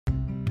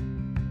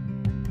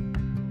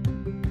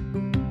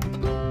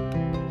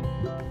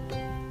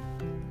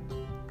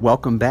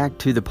Welcome back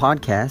to the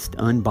podcast,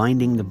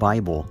 Unbinding the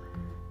Bible.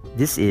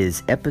 This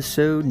is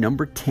episode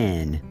number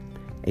 10,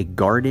 A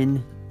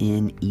Garden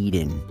in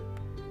Eden.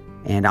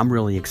 And I'm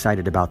really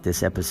excited about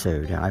this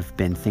episode. I've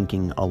been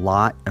thinking a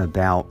lot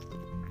about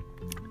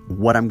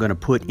what I'm going to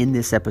put in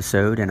this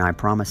episode, and I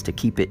promise to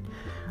keep it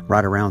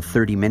right around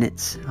 30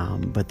 minutes.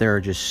 But there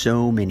are just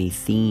so many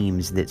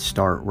themes that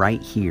start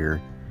right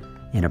here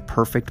in a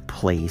perfect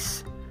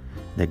place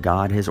that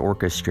God has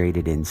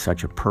orchestrated in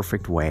such a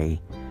perfect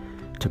way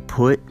to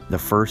put the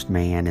first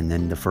man and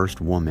then the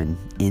first woman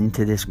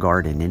into this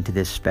garden, into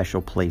this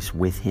special place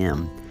with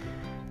him.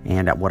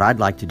 And what I'd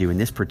like to do in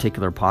this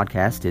particular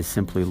podcast is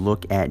simply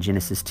look at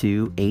Genesis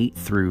 2, 8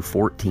 through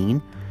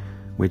 14,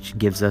 which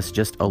gives us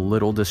just a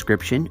little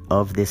description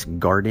of this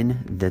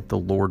garden that the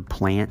Lord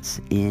plants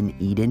in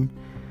Eden,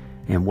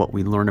 and what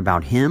we learn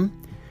about him,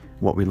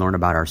 what we learn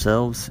about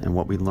ourselves, and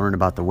what we learn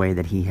about the way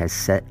that he has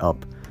set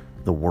up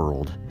the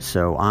world.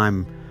 So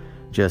I'm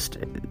just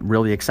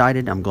really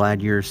excited. I'm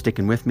glad you're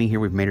sticking with me here.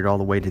 We've made it all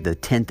the way to the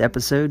 10th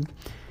episode,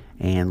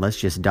 and let's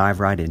just dive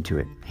right into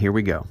it. Here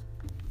we go.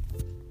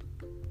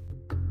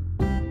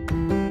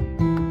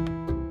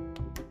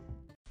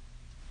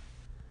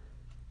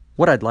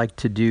 What I'd like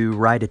to do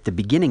right at the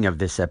beginning of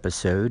this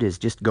episode is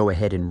just go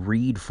ahead and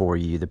read for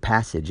you the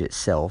passage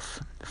itself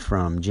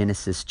from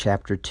Genesis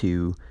chapter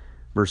 2,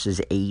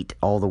 verses 8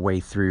 all the way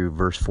through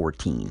verse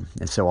 14.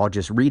 And so I'll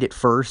just read it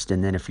first,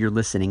 and then if you're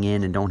listening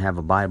in and don't have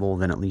a Bible,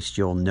 then at least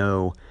you'll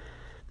know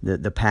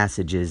the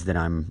passages that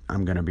I'm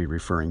going to be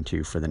referring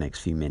to for the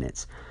next few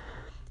minutes.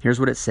 Here's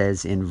what it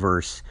says in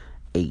verse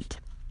 8.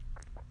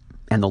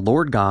 And the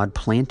Lord God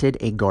planted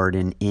a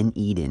garden in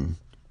Eden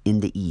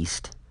in the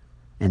east,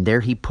 and there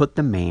he put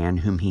the man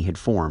whom he had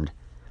formed.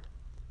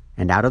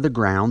 And out of the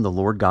ground the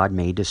Lord God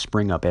made to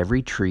spring up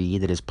every tree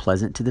that is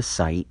pleasant to the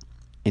sight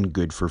and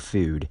good for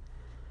food.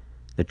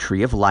 The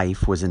tree of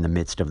life was in the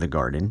midst of the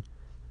garden,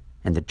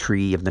 and the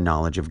tree of the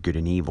knowledge of good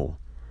and evil.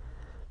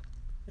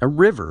 A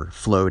river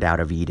flowed out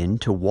of Eden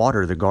to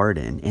water the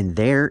garden, and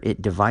there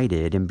it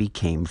divided and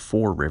became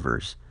 4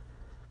 rivers.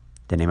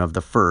 The name of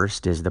the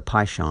first is the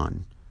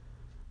Pishon.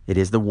 It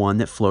is the one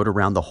that flowed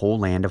around the whole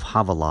land of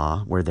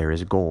Havilah, where there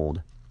is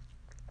gold.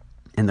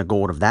 And the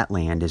gold of that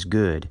land is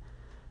good.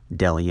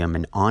 Bdellium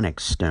and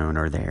onyx stone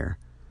are there.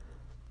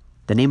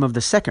 The name of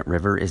the second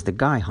river is the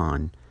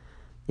Gihon.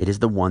 It is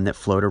the one that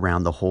flowed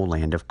around the whole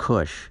land of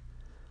Cush.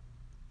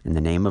 And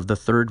the name of the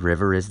third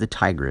river is the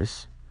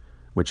Tigris,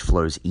 which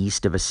flows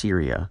east of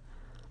Assyria.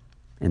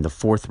 And the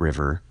fourth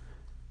river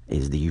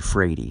is the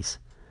Euphrates.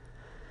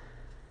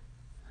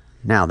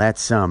 Now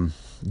that's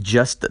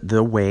just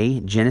the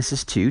way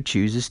Genesis 2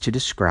 chooses to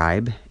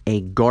describe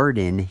a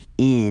garden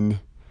in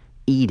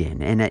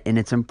Eden. And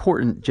it's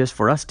important just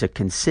for us to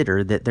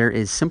consider that there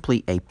is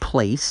simply a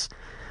place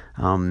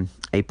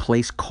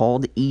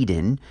called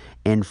Eden,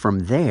 and from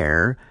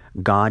there,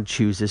 God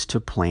chooses to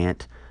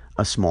plant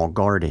a small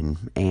garden.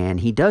 And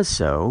he does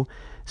so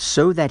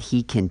that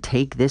he can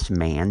take this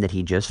man that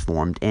he just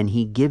formed and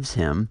he gives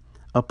him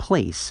a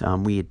place.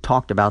 We had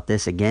talked about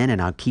this again, and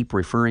I'll keep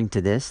referring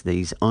to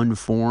these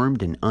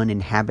unformed and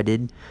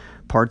uninhabited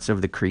parts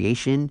of the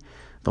creation.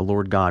 The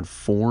Lord God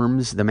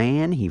forms the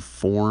man, he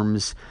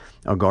forms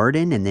a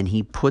garden, and then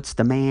he puts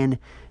the man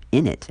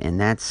in it. And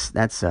that's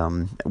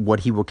what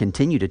he will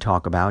continue to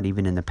talk about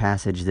even in the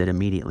passage that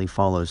immediately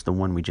follows the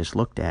one we just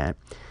looked at.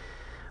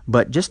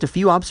 But just a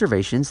few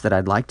observations that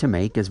I'd like to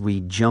make as we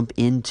jump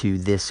into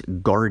this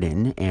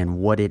garden and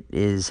what it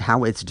is,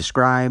 how it's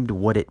described,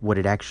 what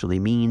it actually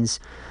means.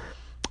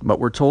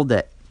 But we're told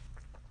that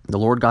the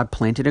Lord God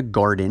planted a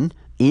garden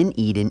in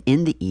Eden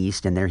in the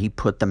east, and there he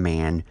put the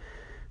man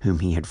whom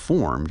he had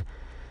formed.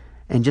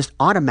 And just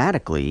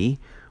automatically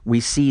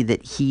we see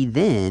that he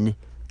then,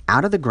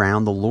 out of the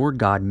ground, the Lord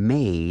God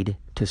made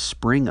to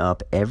spring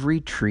up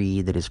every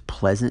tree that is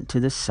pleasant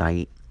to the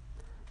sight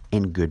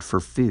and good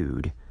for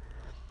food.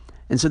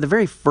 And so the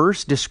very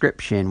first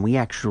description we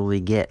actually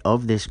get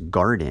of this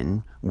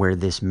garden where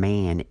this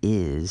man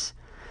is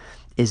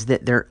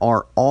that there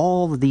are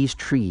all these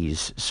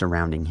trees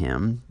surrounding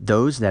him,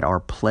 those that are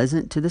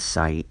pleasant to the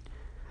sight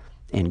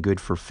and good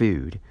for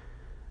food.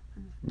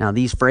 Now,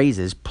 these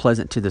phrases,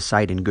 pleasant to the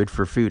sight and good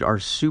for food, are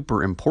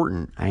super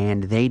important,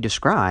 and they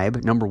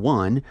describe, number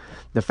one,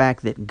 the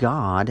fact that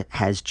God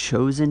has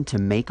chosen to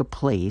make a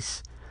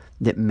place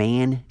that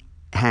man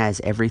has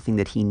everything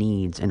that he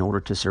needs in order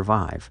to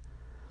survive.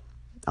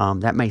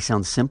 That may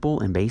sound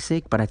simple and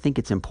basic, but I think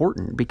it's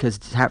important, because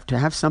to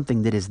have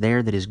something that is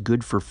there that is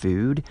good for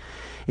food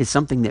is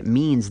something that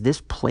means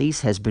this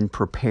place has been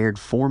prepared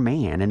for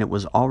man, and it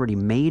was already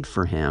made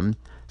for him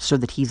so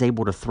that he's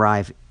able to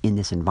thrive in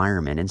this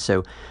environment. And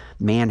so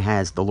man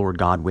has the Lord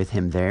God with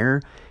him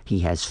there. He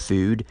has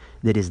food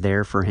that is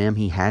there for him.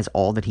 He has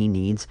all that he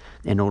needs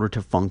in order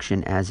to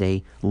function as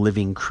a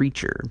living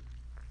creature.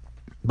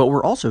 But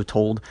we're also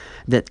told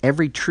that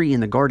every tree in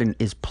the garden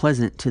is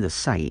pleasant to the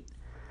sight.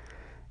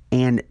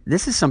 And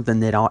this is something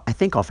that I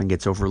think often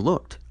gets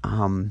overlooked.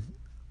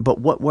 But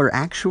what we're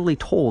actually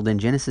told in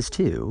Genesis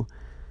 2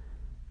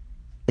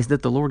 is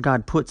that the Lord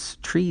God puts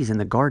trees in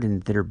the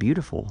garden that are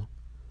beautiful,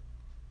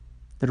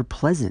 that are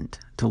pleasant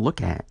to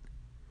look at,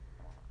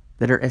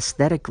 that are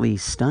aesthetically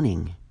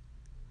stunning.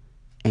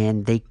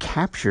 And they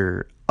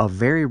capture a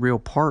very real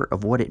part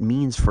of what it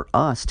means for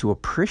us to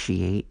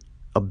appreciate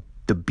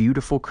the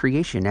beautiful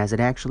creation as it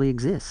actually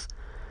exists.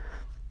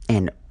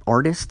 And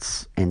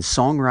artists and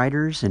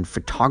songwriters and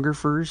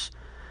photographers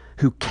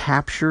who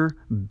capture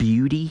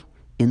beauty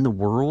in the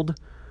world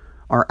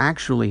are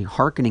actually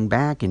hearkening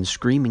back and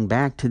screaming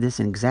back to this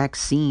exact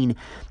scene.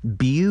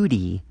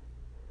 Beauty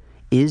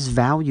is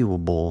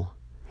valuable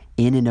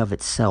in and of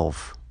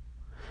itself.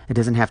 It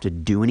doesn't have to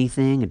do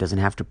anything. It doesn't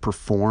have to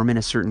perform in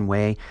a certain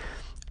way.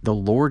 The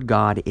Lord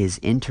God is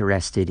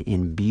interested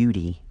in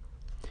beauty,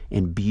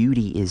 and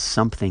beauty is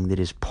something that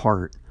is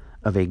part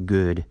of a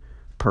good,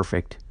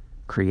 perfect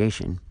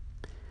creation.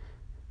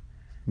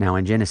 Now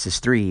in Genesis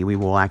 3, we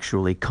will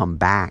actually come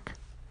back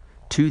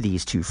to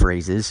these two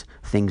phrases,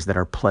 things that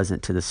are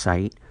pleasant to the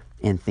sight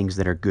and things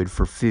that are good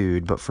for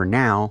food. But for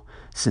now,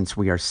 since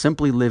we are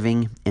simply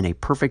living in a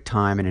perfect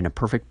time and in a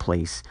perfect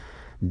place,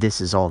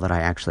 this is all that I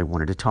actually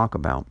wanted to talk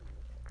about.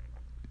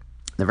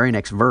 The very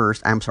next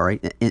verse,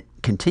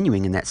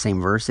 continuing in that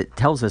same verse, it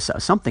tells us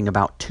something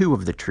about two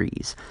of the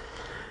trees.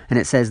 And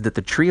it says that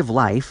the tree of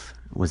life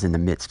was in the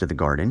midst of the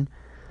garden,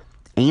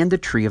 and the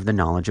tree of the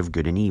knowledge of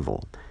good and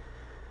evil.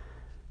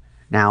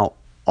 Now,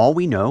 all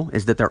we know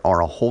is that there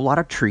are a whole lot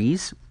of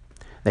trees.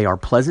 They are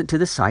pleasant to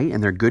the sight,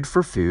 and they're good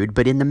for food.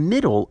 But in the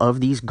middle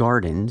of these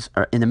gardens,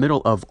 or in the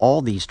middle of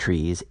all these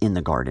trees in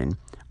the garden,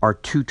 are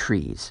two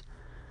trees.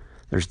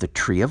 There's the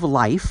tree of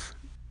life,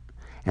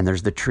 and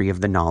there's the tree of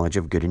the knowledge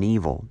of good and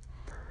evil.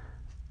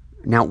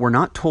 Now, we're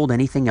not told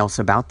anything else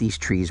about these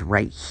trees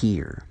right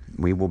here.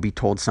 We will be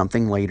told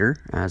something later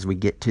as we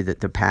get to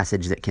the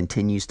passage that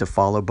continues to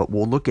follow, but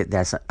we'll look at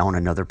this on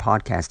another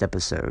podcast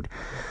episode.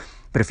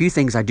 But a few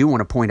things I do want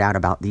to point out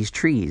about these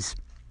trees.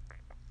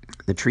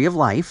 The tree of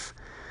life,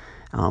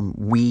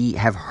 we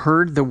have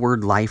heard the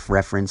word life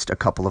referenced a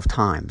couple of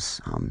times.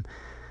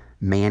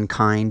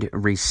 Mankind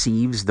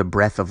receives the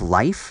breath of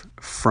life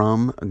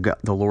from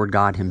the Lord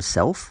God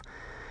himself,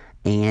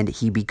 and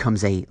he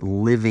becomes a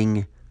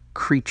living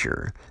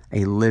creature,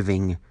 a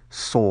living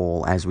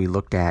soul, as we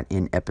looked at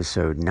in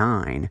episode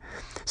 9.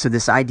 So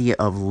this idea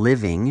of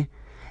living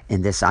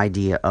and this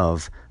idea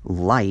of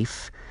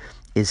life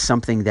is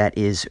something that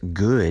is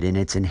good, and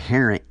it's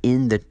inherent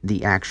in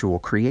the actual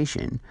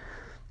creation.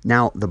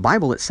 Now, the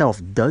Bible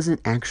itself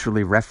doesn't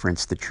actually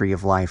reference the tree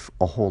of life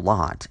a whole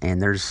lot,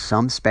 and there's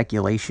some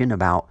speculation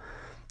about,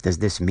 does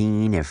this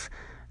mean if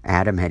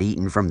Adam had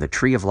eaten from the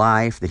tree of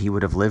life that he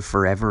would have lived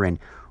forever? And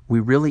we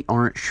really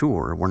aren't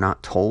sure. We're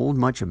not told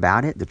much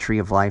about it. The tree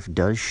of life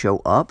does show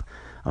up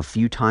a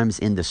few times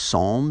in the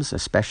Psalms,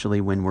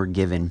 especially when we're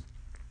given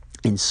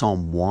in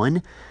Psalm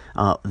 1,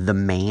 the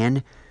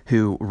man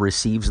who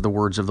receives the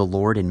words of the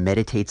Lord and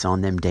meditates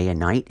on them day and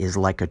night is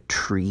like a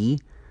tree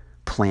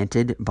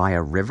planted by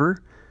a river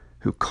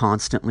who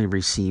constantly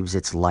receives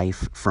its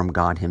life from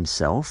God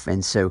himself.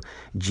 And so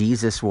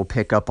Jesus will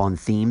pick up on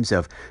themes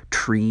of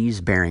trees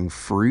bearing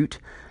fruit,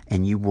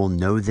 and you will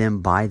know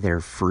them by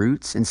their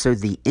fruits. And so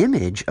the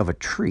image of a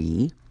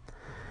tree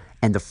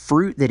and the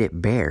fruit that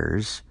it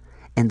bears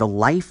and the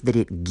life that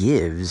it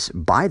gives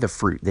by the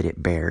fruit that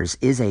it bears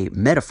is a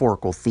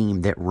metaphorical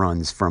theme that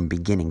runs from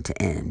beginning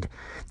to end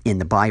in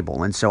the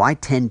Bible. And so I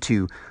tend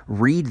to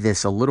read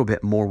this a little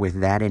bit more with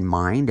that in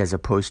mind as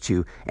opposed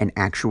to an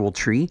actual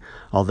tree.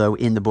 Although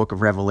in the book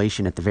of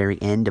Revelation at the very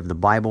end of the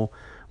Bible,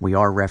 we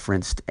are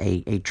referenced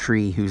a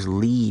tree whose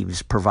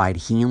leaves provide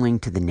healing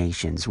to the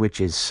nations,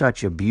 which is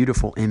such a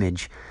beautiful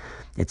image.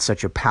 It's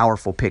such a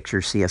powerful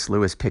picture. C.S.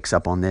 Lewis picks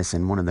up on this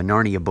in one of the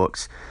Narnia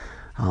books,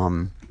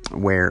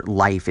 where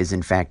life is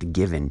in fact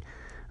given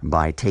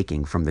by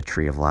taking from the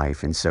tree of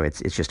life. And so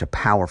it's just a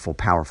powerful,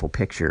 powerful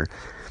picture.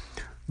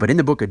 But in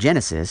the book of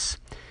Genesis,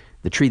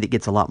 the tree that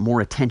gets a lot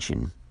more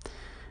attention,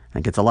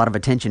 it gets a lot of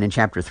attention in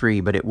chapter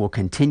 3, but it will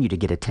continue to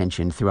get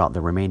attention throughout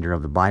the remainder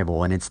of the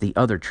Bible. And it's the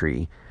other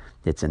tree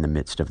that's in the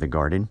midst of the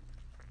garden.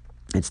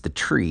 It's the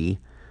tree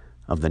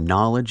of the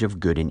knowledge of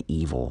good and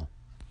evil.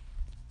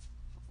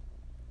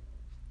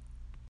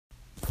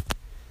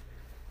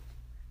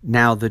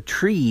 Now, the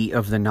tree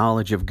of the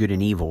knowledge of good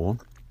and evil,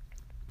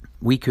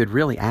 we could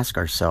really ask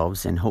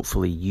ourselves, and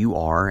hopefully you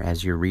are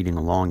as you're reading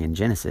along in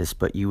Genesis,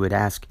 but you would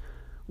ask,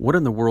 what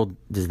in the world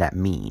does that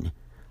mean?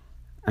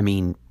 I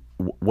mean,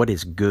 what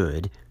is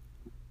good?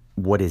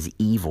 What is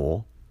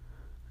evil?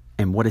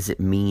 And what does it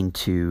mean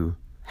to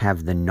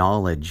have the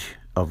knowledge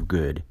of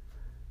good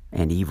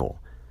and evil?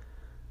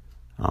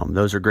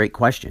 Those are great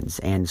questions.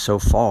 And so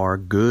far,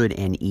 good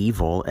and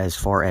evil, as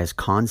far as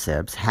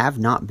concepts, have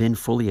not been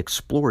fully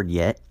explored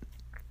yet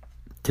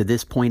to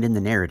this point in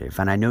the narrative.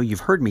 And I know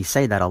you've heard me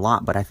say that a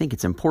lot, but I think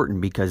it's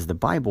important because the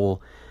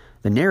Bible,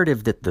 the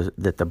narrative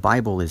that the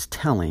Bible is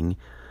telling,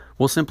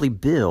 will simply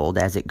build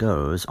as it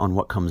goes on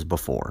what comes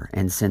before.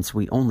 And since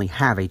we only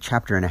have a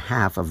chapter and a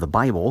half of the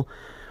Bible,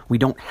 we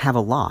don't have a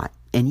lot.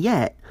 And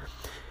yet,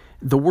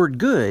 the word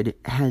good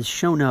has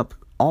shown up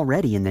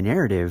already in the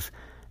narrative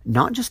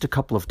not just a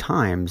couple of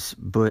times,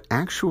 but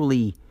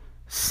actually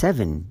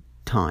 7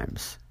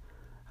 times.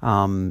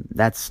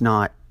 That's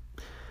not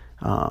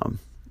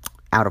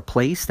out of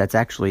place. That's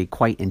actually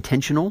quite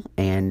intentional.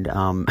 And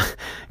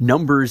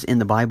numbers in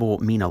the Bible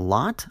mean a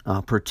lot,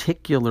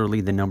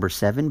 particularly the number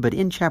 7. But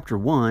in chapter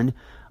 1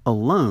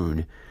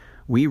 alone,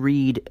 we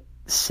read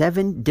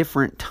 7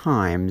 different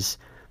times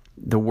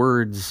the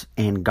words,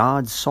 "And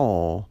God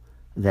saw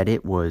that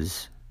it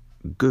was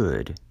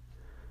good."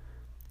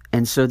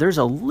 And so there's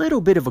a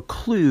little bit of a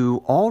clue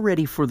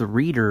already for the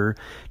reader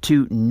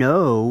to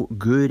know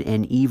good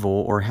and evil,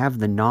 or have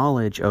the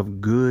knowledge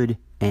of good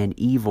and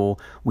evil.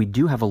 We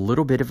do have a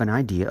little bit of an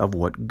idea of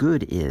what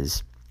good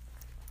is.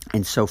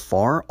 And so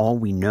far, all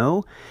we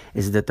know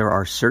is that there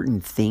are certain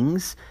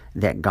things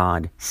that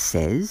God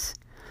says.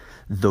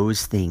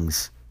 Those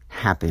things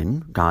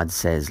happen. God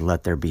says,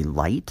 "Let there be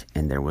light,"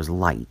 and there was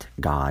light.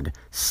 God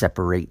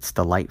separates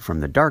the light from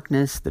the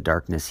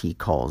darkness he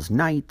calls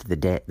night,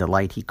 the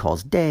light he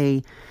calls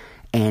day,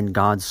 and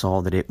God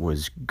saw that it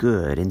was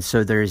good. And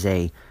so there's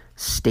a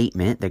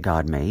statement that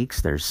God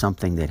makes. There's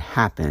something that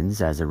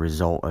happens as a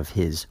result of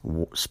his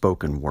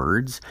spoken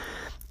words.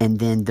 And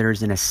then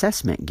there's an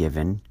assessment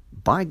given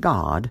by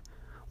God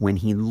when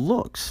he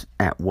looks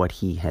at what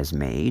he has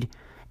made,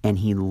 and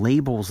he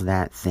labels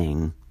that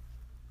thing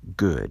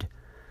good.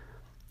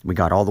 We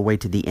got all the way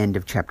to the end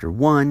of chapter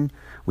 1.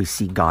 We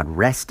see God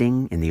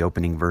resting in the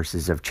opening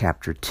verses of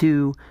chapter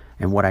 2.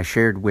 And what I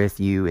shared with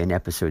you in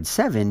episode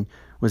 7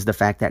 was the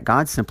fact that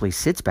God simply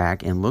sits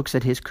back and looks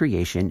at his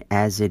creation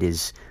as it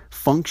is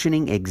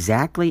functioning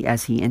exactly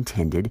as he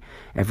intended.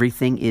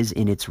 Everything is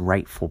in its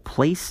rightful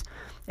place.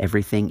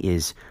 Everything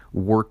is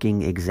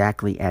working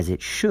exactly as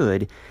it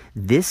should.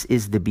 This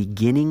is the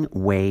beginning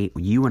way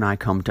you and I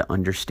come to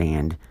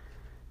understand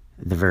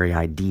the very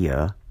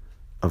idea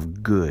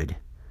of good.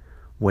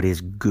 What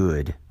is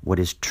good? What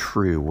is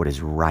true? What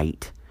is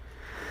right?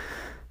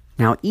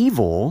 Now,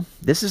 evil,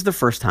 this is the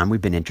first time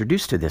we've been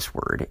introduced to this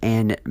word,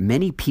 and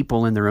many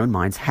people in their own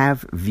minds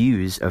have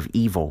views of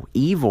evil.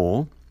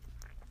 Evil,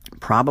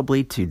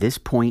 probably to this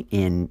point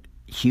in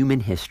human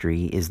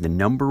history, is the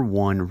number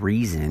one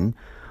reason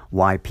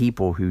why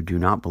people who do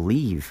not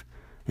believe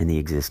in the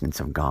existence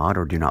of God,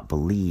 or do not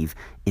believe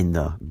in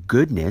the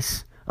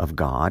goodness of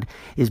God,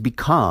 is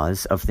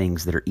because of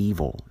things that are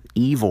evil.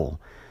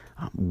 Evil,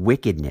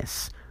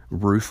 wickedness,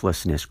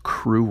 ruthlessness,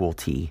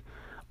 cruelty,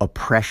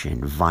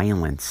 oppression,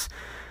 violence.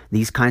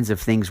 These kinds of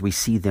things, we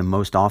see them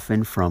most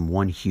often from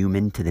one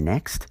human to the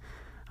next.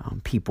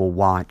 People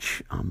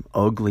watch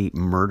ugly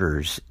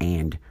murders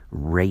and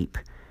rape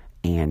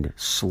and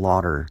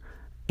slaughter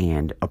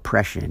and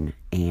oppression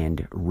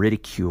and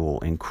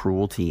ridicule and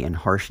cruelty and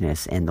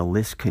harshness, and the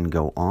list can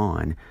go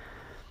on.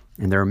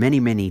 And there are many,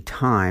 many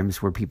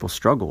times where people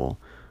struggle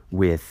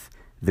with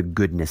the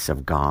goodness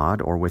of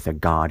God, or with a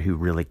God who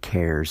really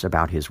cares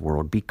about his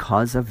world,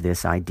 because of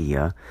this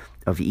idea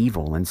of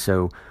evil. And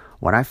so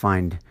what I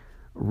find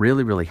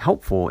really, really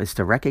helpful is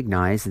to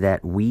recognize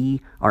that we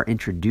are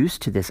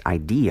introduced to this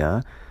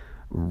idea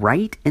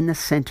right in the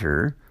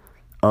center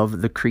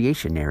of the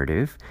creation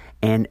narrative,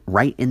 and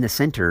right in the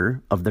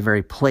center of the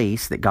very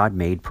place that God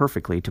made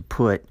perfectly to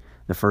put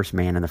the first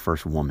man and the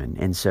first woman.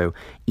 And so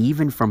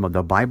even from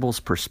the Bible's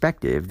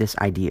perspective, this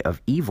idea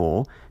of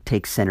evil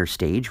takes center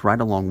stage right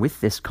along with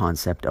this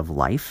concept of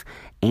life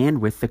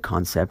and with the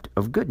concept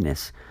of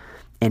goodness.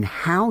 And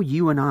how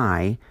you and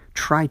I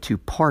try to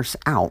parse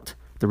out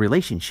the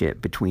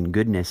relationship between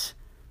goodness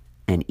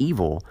and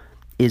evil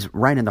is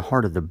right in the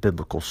heart of the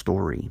biblical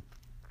story.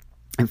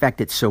 In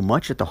fact, it's so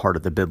much at the heart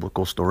of the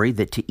biblical story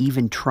that to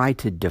even try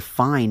to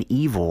define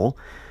evil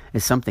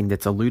is something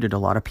that's eluded a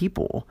lot of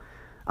people.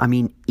 I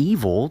mean,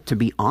 evil, to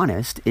be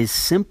honest, is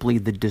simply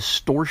the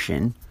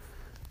distortion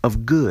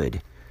of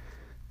good.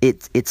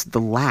 It's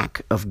the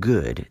lack of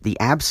good, the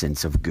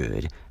absence of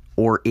good,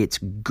 or it's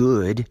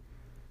good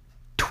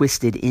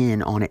twisted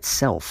in on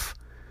itself.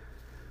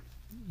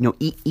 You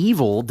know,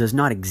 evil does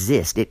not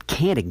exist. It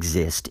can't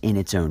exist in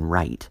its own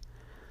right.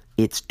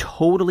 It's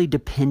totally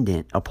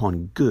dependent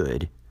upon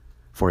good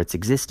for its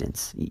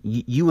existence.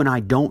 You and I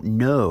don't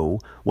know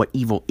what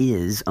evil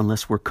is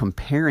unless we're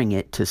comparing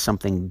it to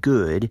something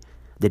good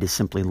that is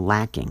simply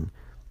lacking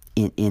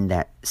in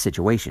that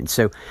situation.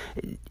 So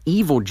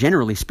evil,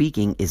 generally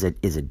speaking, is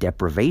a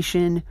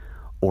deprivation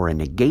or a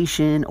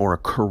negation or a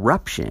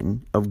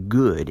corruption of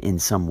good in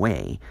some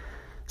way.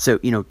 So,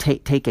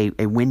 take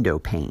a window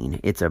pane.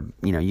 It's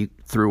you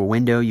through a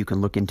window, you can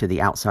look into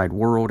the outside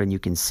world and you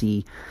can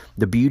see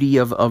the beauty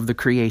of the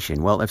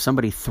creation. Well, if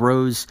somebody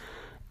throws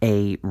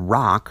a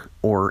rock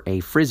or a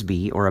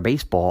frisbee or a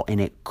baseball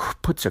and it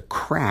puts a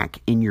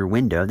crack in your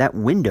window, that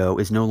window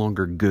is no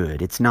longer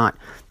good. It's not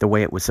the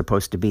way it was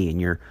supposed to be.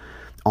 And you're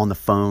on the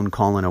phone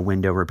calling a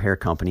window repair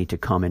company to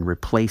come and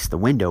replace the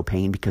window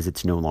pane because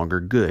it's no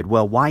longer good.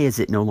 Well, why is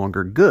it no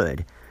longer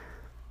good?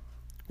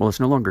 Well, it's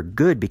no longer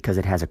good because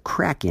it has a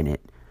crack in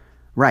it.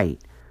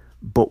 Right.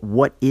 But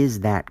what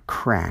is that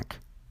crack?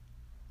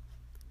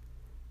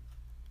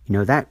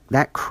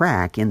 That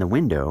crack in the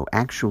window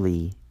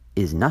actually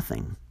is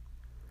nothing.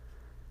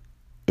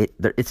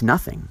 It's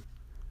nothing.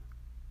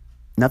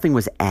 Nothing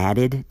was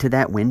added to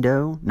that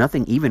window.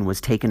 Nothing even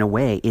was taken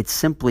away. It's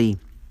simply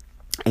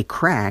a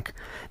crack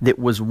that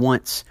was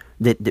once,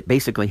 that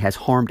basically has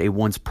harmed a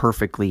once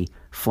perfectly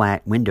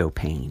flat window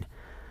pane.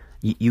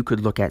 You could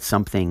look at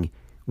something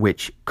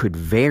which could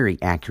very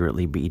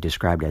accurately be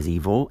described as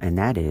evil, and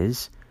that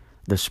is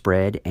the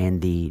spread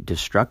and the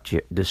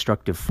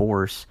destructive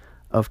force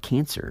of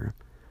cancer.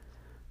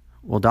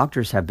 Well,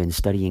 doctors have been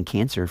studying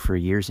cancer for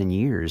years and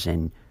years,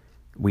 and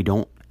we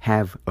don't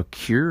have a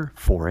cure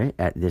for it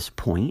at this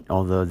point,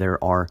 although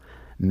there are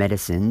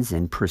medicines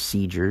and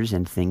procedures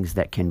and things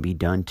that can be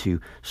done to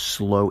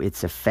slow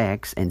its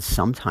effects and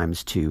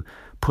sometimes to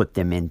put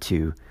them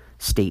into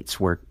states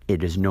where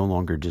it is no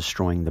longer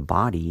destroying the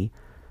body.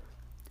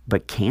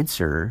 But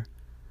cancer,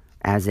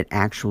 as it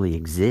actually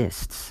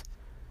exists,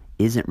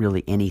 isn't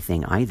really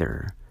anything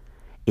either.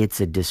 It's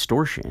a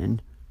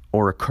distortion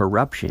or a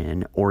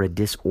corruption or a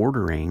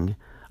disordering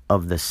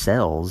of the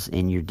cells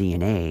in your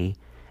DNA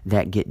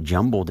that get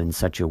jumbled in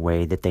such a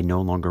way that they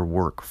no longer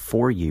work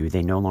for you.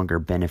 They no longer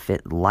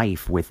benefit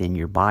life within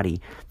your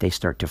body. They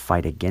start to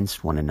fight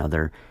against one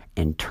another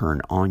and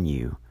turn on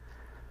you.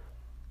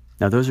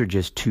 Now, those are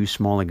just two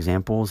small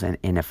examples, and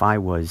if I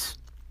was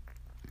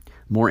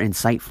more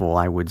insightful,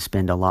 I would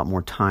spend a lot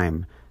more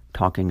time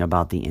talking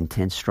about the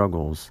intense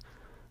struggles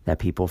that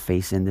people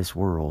face in this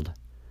world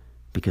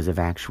because of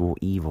actual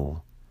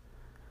evil.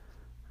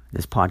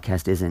 This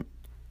podcast isn't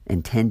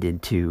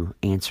intended to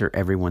answer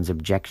everyone's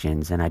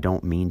objections, and I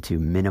don't mean to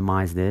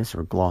minimize this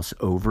or gloss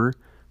over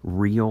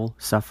real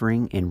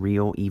suffering and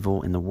real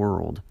evil in the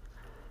world.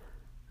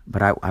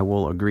 But I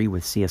will agree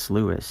with C.S.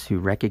 Lewis, who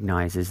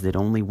recognizes that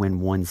only when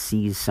one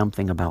sees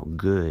something about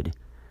good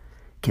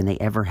can they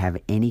ever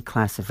have any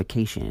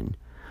classification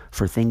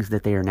for things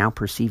that they are now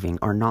perceiving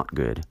are not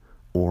good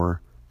or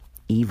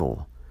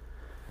evil.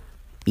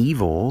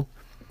 Evil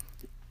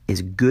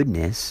is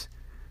goodness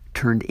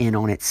turned in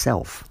on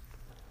itself.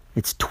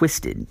 It's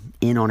twisted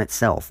in on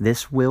itself.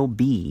 This will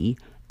be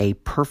a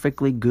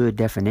perfectly good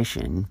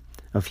definition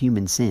of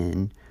human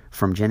sin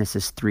from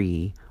Genesis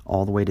 3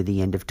 all the way to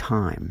the end of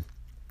time.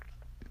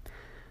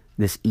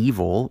 This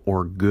evil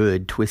or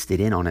good twisted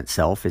in on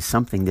itself is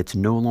something that's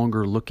no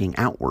longer looking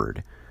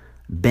outward,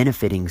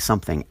 benefiting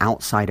something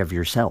outside of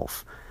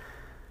yourself.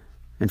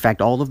 In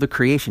fact, all of the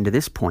creation to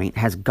this point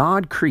has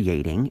God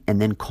creating and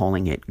then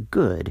calling it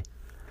good,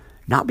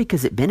 not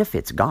because it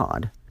benefits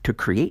God to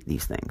create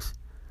these things,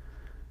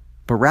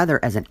 but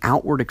rather as an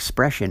outward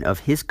expression of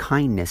his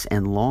kindness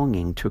and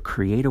longing to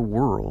create a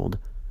world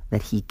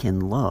that he can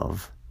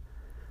love.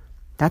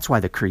 That's why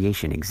the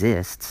creation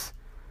exists.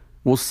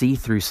 We'll see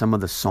through some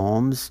of the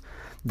Psalms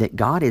that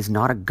God is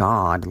not a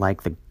God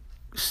like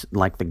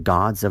the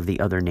gods of the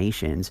other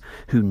nations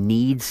who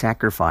need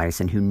sacrifice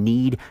and who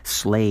need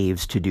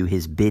slaves to do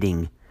his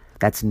bidding.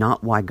 That's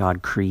not why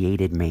God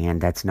created man.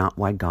 That's not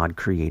why God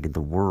created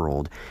the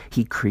world.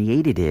 He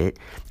created it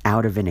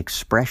out of an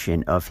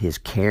expression of his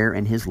care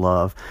and his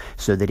love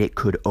so that it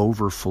could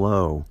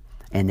overflow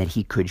and that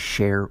he could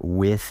share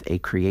with a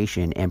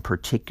creation, and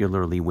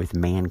particularly with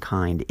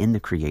mankind in the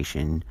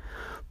creation,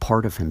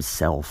 part of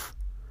himself,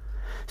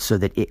 so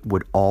that it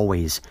would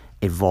always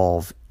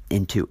evolve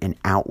into an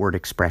outward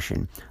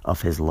expression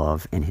of his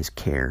love and his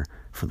care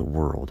for the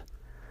world.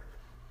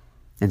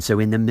 And so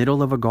in the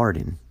middle of a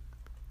garden,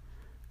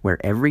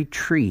 where every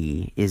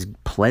tree is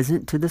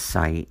pleasant to the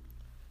sight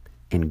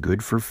and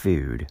good for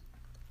food,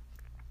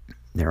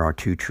 there are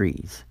two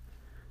trees.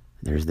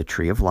 There's the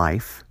tree of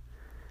life,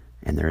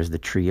 and there is the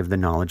tree of the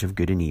knowledge of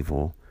good and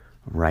evil,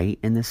 right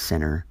in the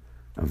center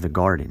of the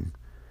garden.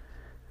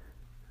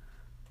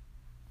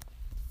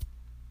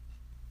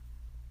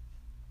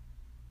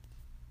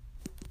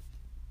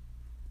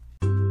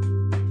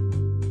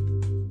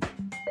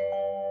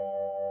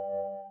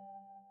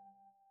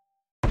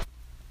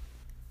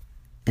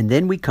 And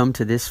then we come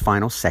to this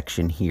final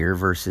section here,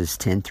 verses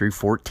 10 through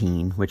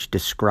 14, which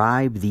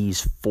describe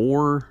these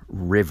four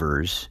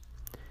rivers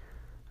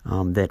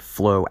that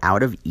flow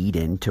out of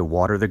Eden to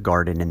water the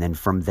garden, and then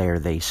from there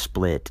they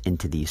split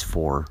into these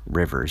four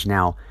rivers.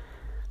 Now,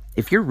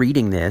 if you're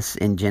reading this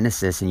in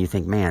Genesis and you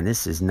think, man,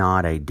 this is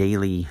not a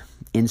daily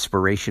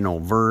inspirational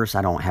verse,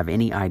 I don't have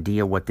any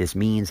idea what this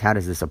means, how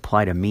does this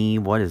apply to me,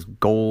 what is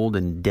gold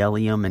and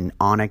bdellium and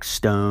onyx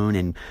stone,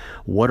 and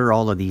what are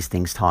all of these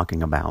things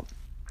talking about?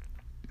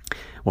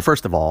 Well,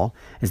 first of all,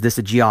 is this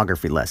a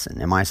geography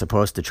lesson? Am I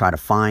supposed to try to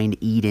find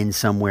Eden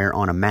somewhere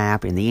on a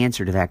map? And the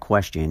answer to that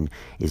question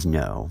is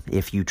no.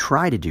 If you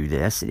try to do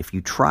this, if you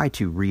try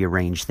to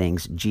rearrange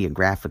things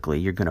geographically,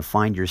 you're going to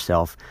find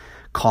yourself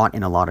caught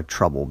in a lot of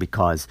trouble,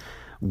 because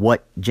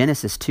what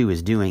Genesis 2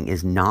 is doing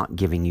is not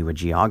giving you a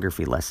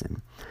geography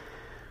lesson.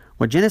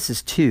 What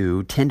Genesis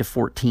 2, 10 to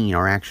 14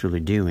 are actually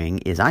doing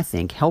is, I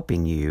think,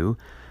 helping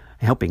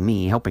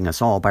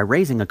us all by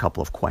raising a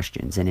couple of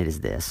questions, and it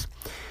is this.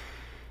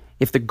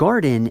 If the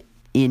garden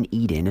in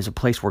Eden is a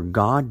place where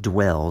God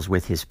dwells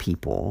with his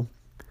people,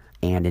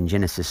 And in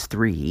Genesis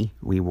 3,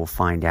 we will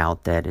find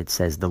out that it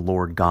says the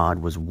Lord God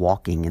was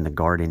walking in the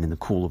garden in the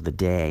cool of the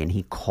day, and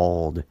he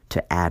called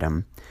to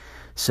Adam.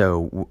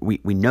 So we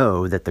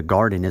know that the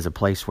garden is a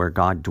place where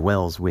God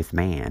dwells with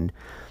man.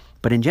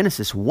 But in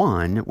Genesis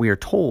 1, we are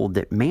told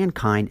that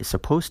mankind is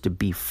supposed to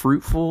be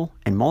fruitful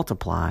and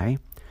multiply,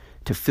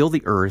 to fill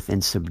the earth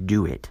and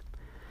subdue it.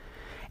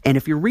 And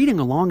if you're reading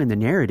along in the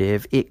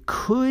narrative, it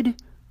could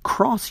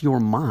cross your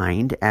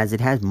mind, as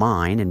it has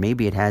mine, and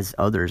maybe it has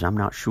others, I'm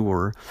not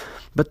sure.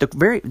 But the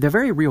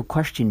very real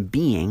question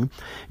being,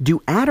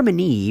 do Adam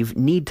and Eve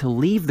need to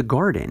leave the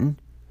garden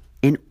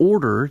in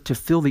order to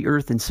fill the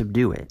earth and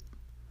subdue it?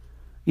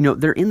 You know,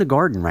 they're in the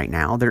garden right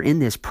now. They're in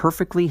this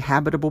perfectly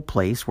habitable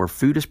place where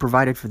food is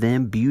provided for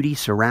them, beauty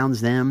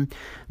surrounds them,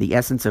 the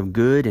essence of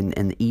good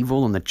and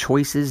evil and the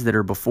choices that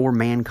are before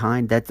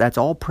mankind, that's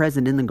all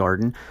present in the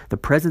garden. The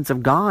presence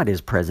of God is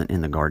present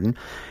in the garden.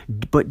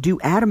 But do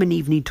Adam and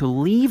Eve need to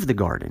leave the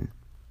garden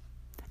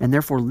and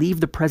therefore leave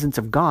the presence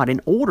of God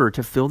in order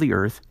to fill the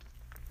earth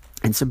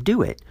and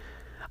subdue it?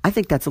 I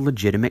think that's a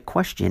legitimate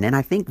question, and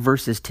I think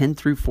verses 10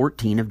 through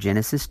 14 of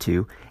Genesis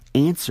 2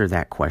 answer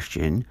that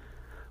question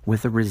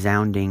with a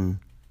resounding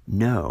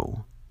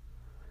no.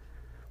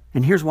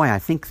 And here's why I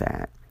think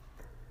that.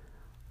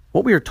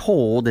 What we are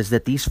told is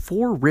that these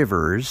 4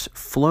 rivers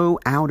flow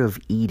out of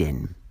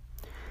Eden,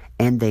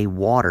 and they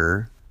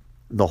water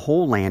the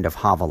whole land of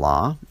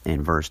Havilah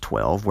in verse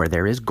 12, where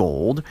there is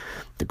gold.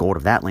 The gold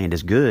of that land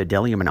is good.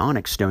 Bdellium and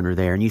onyx stone are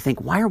there. And you think,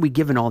 why are we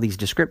given all these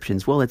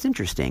descriptions? Well, it's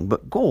interesting.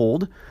 But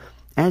gold,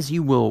 as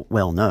you will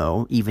well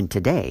know, even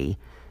today,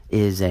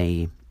 is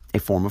a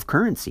form of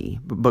currency.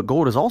 But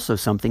gold is also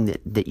something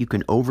that you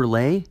can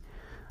overlay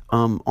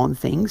on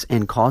things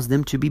and cause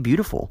them to be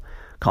beautiful,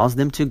 cause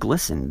them to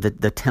glisten.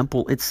 The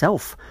temple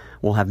itself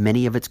will have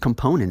many of its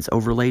components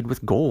overlaid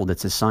with gold.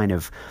 It's a sign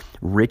of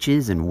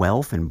riches and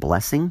wealth and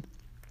blessing.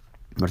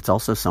 But it's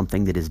also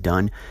something that is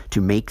done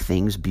to make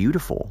things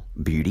beautiful.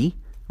 Beauty,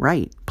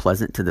 right,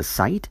 pleasant to the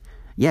sight.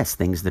 Yes,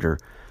 things that are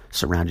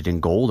surrounded in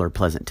gold are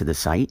pleasant to the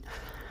sight.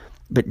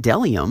 But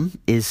bdellium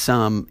is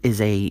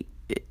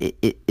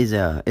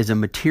a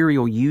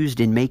material used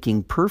in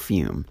making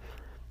perfume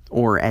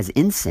or as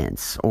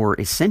incense or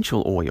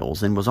essential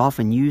oils, and was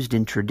often used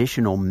in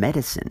traditional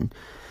medicine.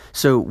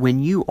 So when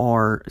you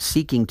are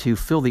seeking to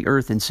fill the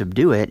earth and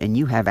subdue it, and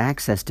you have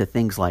access to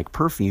things like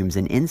perfumes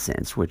and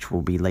incense, which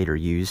will be later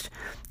used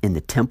in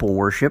the temple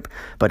worship,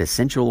 but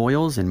essential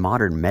oils in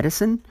modern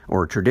medicine,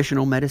 or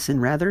traditional medicine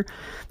rather,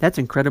 that's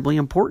incredibly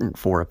important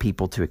for a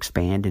people to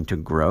expand and to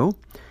grow.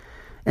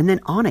 And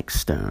then onyx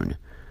stone.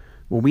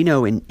 Well, we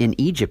know in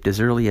Egypt, as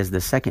early as the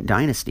 2nd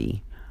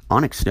dynasty,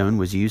 onyx stone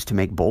was used to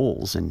make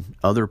bowls and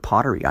other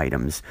pottery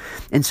items.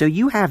 And so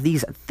you have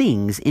these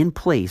things in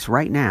place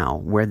right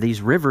now where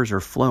these rivers are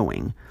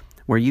flowing,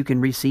 where you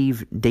can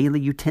receive daily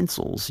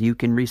utensils, you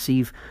can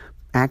receive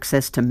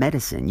access to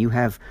medicine, you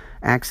have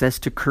access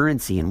to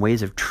currency and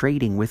ways of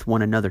trading with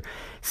one another.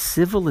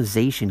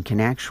 Civilization can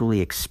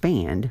actually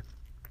expand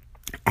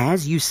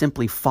as you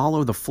simply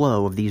follow the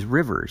flow of these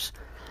rivers.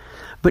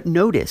 But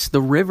notice,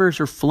 the rivers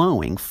are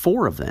flowing,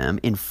 4 of them,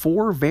 in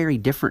 4 very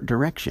different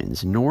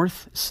directions,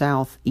 north,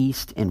 south,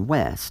 east, and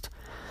west.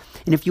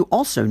 And if you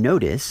also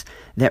notice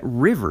that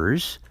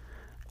rivers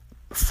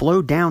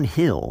flow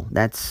downhill,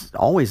 that's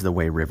always the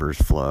way rivers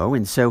flow.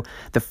 And so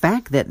the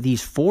fact that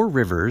these 4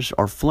 rivers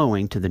are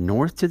flowing to the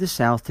north, to the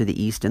south, to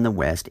the east, and the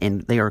west,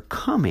 and they are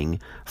coming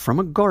from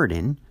a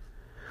garden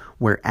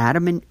where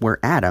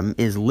Adam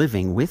is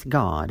living with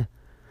God,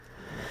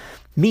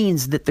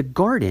 means that the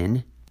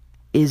garden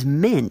is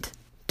meant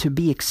to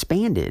be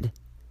expanded.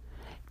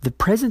 The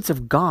presence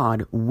of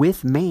God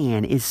with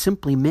man is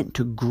simply meant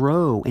to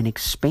grow and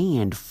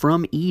expand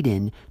from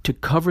Eden to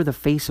cover the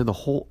face of the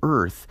whole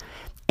earth.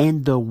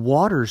 And the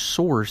water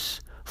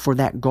source for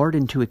that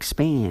garden to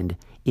expand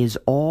is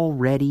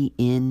already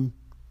in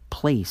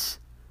place.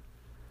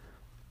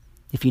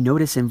 If you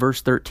notice in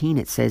verse 13,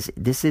 it says,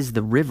 this is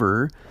the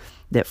river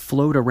that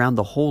flowed around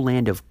the whole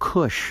land of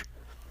Cush.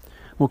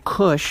 Well,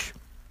 Cush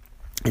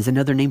is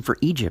another name for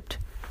Egypt.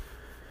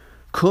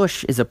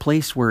 Cush is a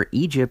place where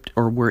Egypt,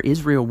 or where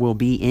Israel will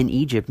be in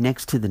Egypt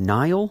next to the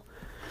Nile,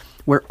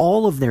 where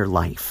all of their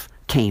life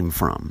came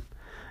from.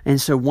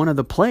 And so one of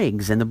the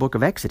plagues in the book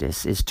of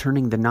Exodus is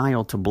turning the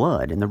Nile to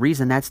blood. And the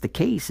reason that's the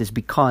case is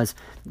because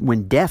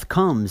when death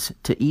comes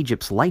to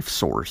Egypt's life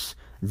source,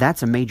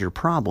 that's a major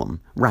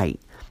problem, right?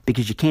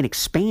 Because you can't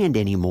expand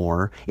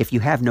anymore if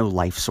you have no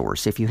life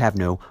source, if you have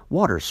no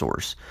water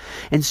source.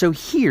 And so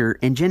here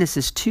in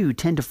Genesis 2,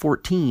 10 to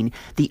 14,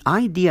 the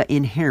idea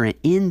inherent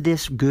in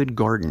this good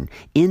garden,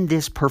 in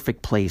this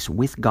perfect place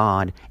with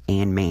God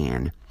and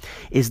man,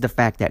 is the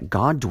fact that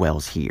God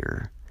dwells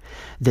here,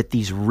 that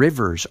these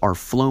rivers are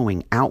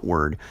flowing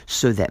outward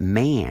so that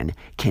man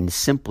can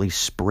simply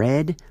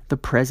spread the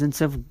presence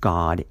of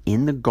God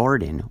in the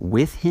garden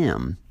with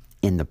him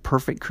in the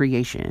perfect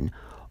creation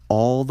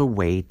all the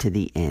way to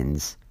the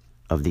ends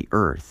of the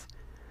earth.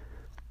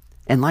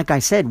 And like I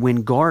said,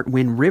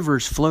 when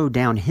rivers flow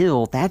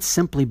downhill, that's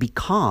simply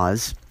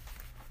because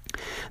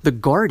The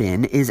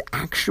garden is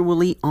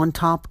actually on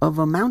top of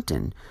a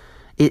mountain.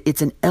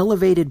 It's an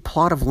elevated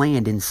plot of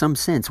land in some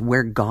sense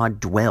where God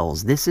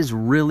dwells. This is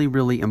really,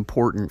 really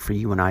important for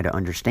you and I to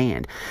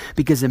understand,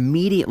 because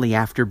immediately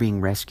after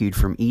being rescued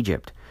from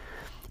Egypt,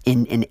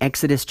 in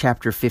Exodus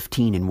chapter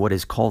 15, in what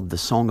is called the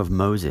Song of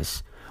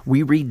Moses,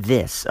 we read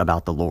this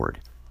about the Lord.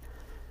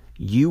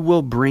 You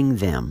will bring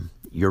them,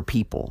 your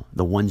people,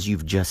 the ones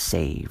you've just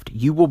saved.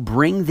 You will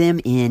bring them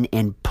in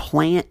and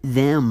plant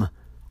them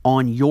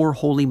on your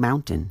holy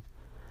mountain,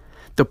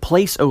 the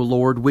place, O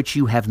Lord, which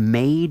you have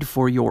made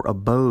for your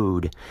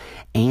abode,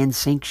 and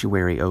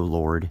sanctuary, O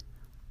Lord,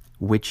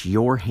 which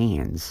your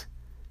hands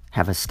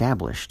have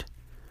established.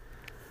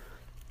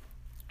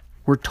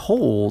 We're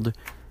told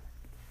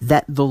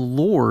that the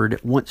Lord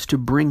wants to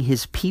bring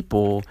his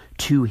people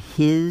to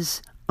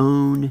his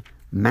own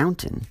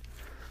mountain,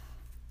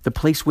 the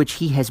place which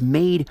he has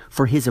made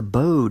for his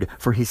abode,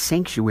 for his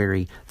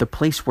sanctuary, the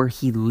place where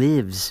he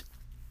lives.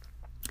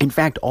 In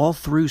fact, all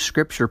through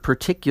Scripture,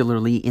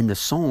 particularly in the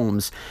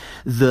Psalms,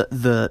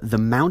 the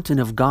mountain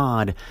of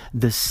God,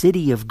 the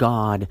city of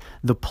God,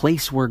 the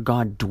place where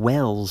God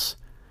dwells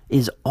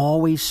is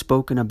always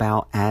spoken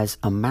about as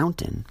a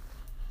mountain.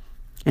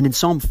 And in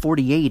Psalm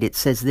 48, it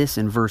says this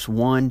in verse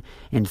 1,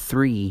 2,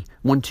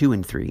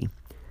 and 3.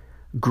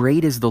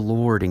 Great is the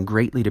Lord and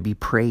greatly to be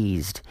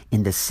praised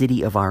in the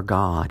city of our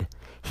God.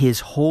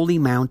 His holy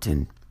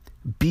mountain,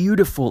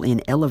 beautiful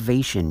in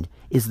elevation,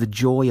 is the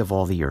joy of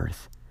all the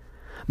earth.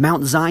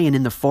 Mount Zion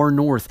in the far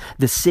north,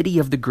 the city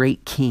of the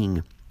great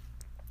King.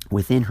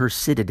 Within her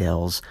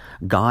citadels,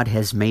 God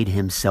has made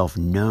himself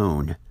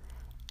known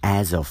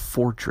as a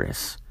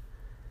fortress.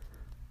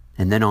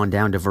 And then on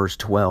down to verse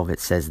 12, it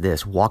says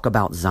this, walk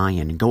about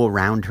Zion, go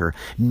around her,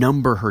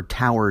 number her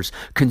towers,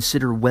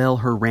 consider well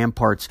her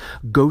ramparts,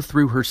 go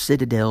through her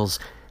citadels,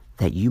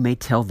 that you may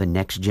tell the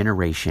next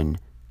generation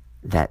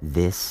that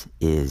this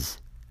is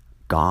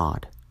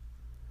God,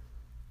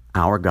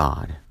 our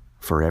God,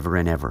 forever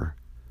and ever.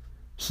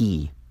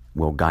 He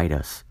will guide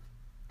us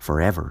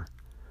forever.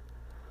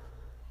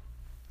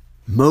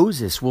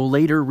 Moses will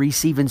later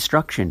receive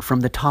instruction from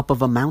the top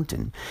of a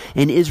mountain,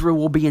 and Israel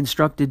will be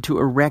instructed to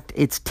erect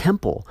its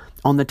temple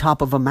on the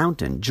top of a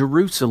mountain.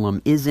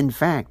 Jerusalem is, in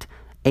fact,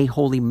 a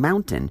holy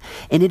mountain,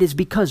 and it is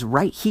because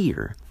right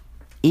here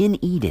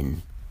in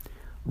Eden,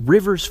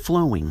 rivers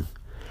flowing,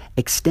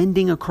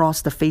 extending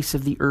across the face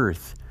of the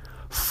earth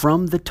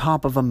from the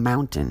top of a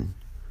mountain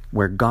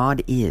where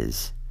God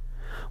is,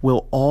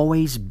 will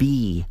always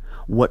be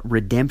what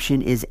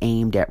redemption is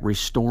aimed at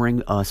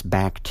restoring us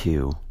back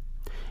to,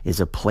 is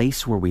a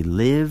place where we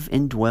live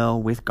and dwell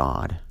with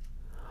God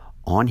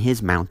on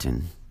his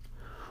mountain,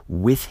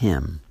 with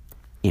him,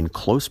 in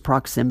close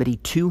proximity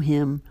to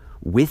him,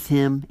 with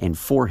him, and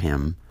for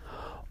him,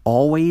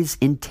 always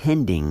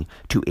intending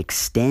to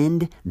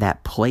extend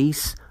that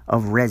place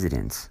of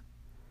residence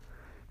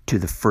to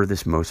the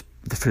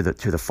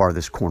to the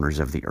farthest corners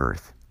of the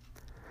earth.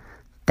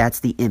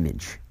 That's the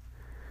image.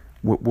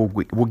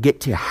 We'll get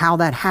to how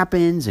that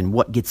happens and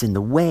what gets in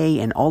the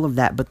way and all of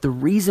that. But the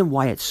reason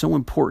why it's so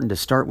important to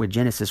start with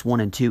Genesis 1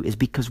 and 2 is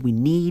because we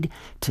need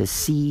to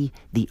see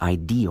the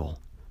ideal.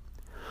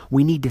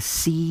 We need to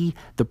see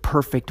the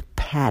perfect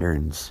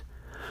patterns.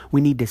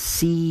 We need to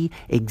see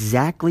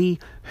exactly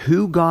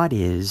who God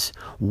is,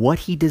 what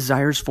he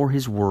desires for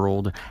his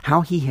world,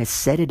 how he has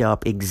set it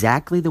up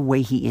exactly the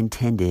way he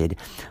intended,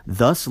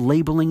 thus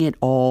labeling it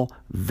all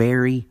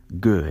very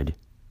good,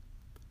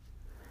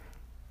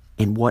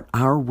 and what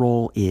our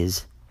role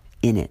is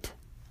in it.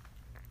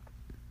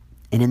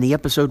 And in the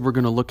episode we're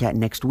going to look at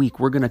next week,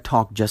 we're going to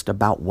talk just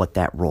about what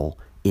that role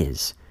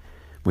is.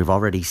 We've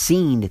already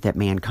seen that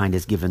mankind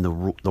is given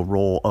the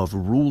role of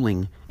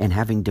ruling and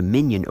having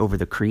dominion over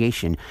the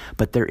creation,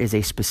 but there is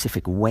a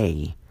specific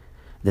way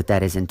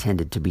that is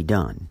intended to be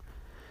done.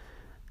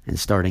 And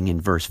starting in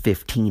verse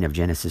 15 of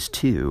Genesis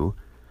 2,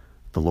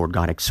 the Lord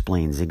God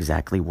explains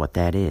exactly what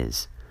that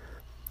is.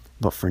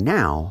 But for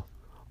now,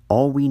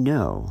 all we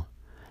know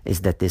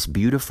is that this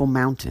beautiful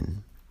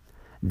mountain,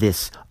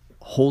 this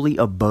holy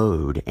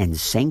abode and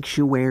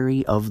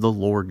sanctuary of the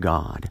Lord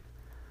God,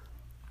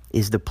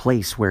 is the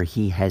place where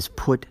he has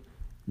put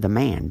the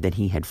man that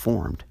he had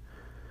formed,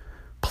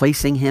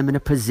 placing him in a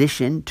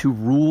position to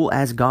rule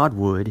as God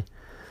would,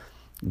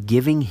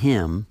 giving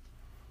him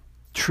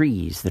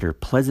trees that are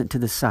pleasant to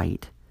the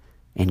sight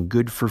and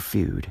good for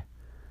food,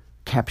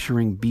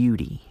 capturing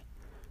beauty,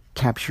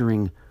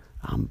 capturing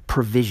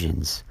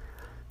provisions.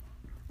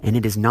 And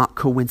it is not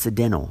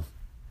coincidental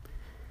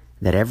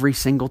that every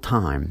single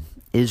time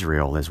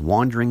Israel is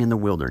wandering in the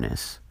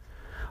wilderness,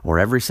 or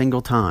every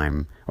single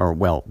time,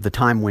 the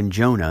time when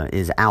Jonah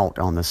is out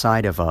on the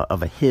side of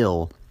a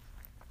hill,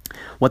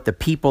 what the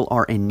people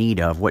are in need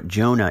of, what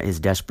Jonah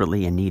is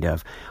desperately in need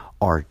of,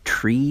 are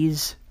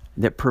trees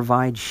that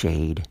provide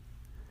shade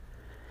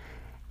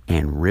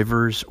and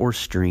rivers or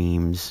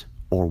streams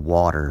or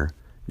water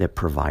that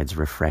provides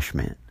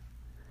refreshment.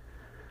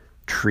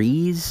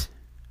 Trees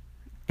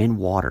and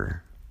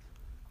water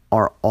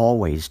are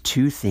always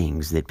two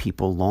things that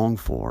people long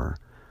for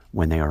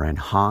when they are in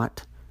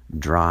hot,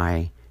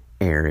 dry,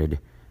 arid,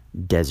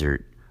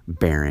 desert,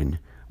 barren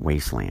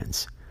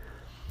wastelands.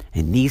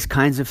 And these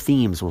kinds of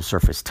themes will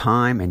surface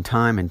time and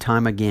time and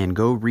time again.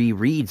 Go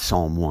reread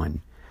Psalm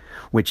 1,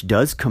 which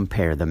does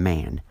compare the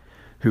man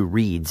who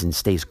reads and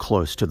stays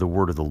close to the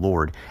word of the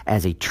Lord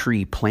as a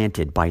tree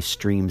planted by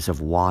streams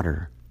of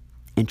water.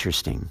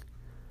 Interesting.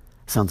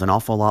 Sounds an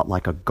awful lot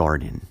like a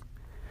garden.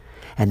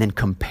 And then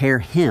compare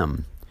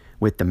him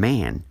with the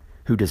man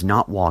who does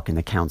not walk in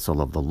the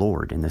counsel of the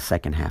Lord in the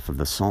second half of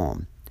the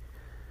psalm.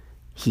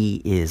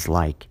 He is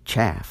like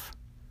chaff,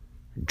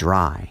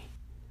 dry,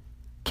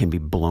 can be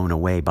blown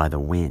away by the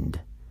wind,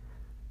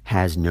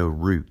 has no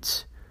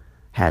roots,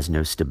 has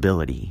no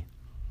stability.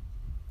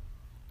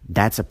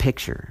 That's a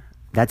picture.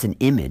 That's an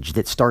image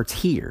that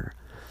starts here.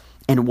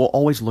 And it will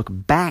always look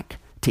back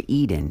to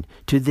Eden,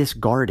 to this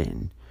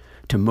garden,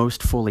 to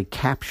most fully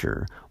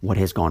capture what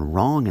has gone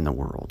wrong in the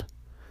world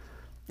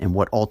and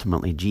what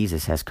ultimately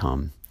Jesus has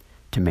come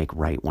to make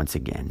right once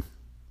again.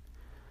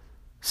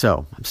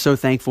 So, I'm so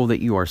thankful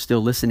that you are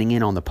still listening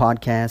in on the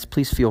podcast.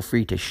 Please feel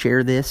free to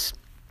share this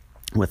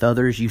with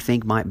others you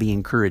think might be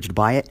encouraged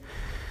by it.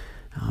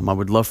 I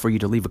would love for you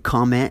to leave a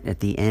comment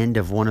at the end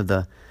of one of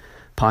the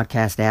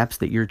podcast apps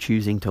that you're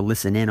choosing to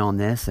listen in on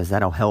this, as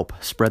that'll help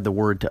spread the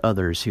word to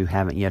others who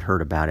haven't yet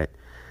heard about it.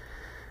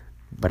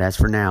 But as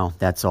for now,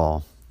 that's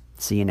all.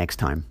 See you next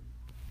time.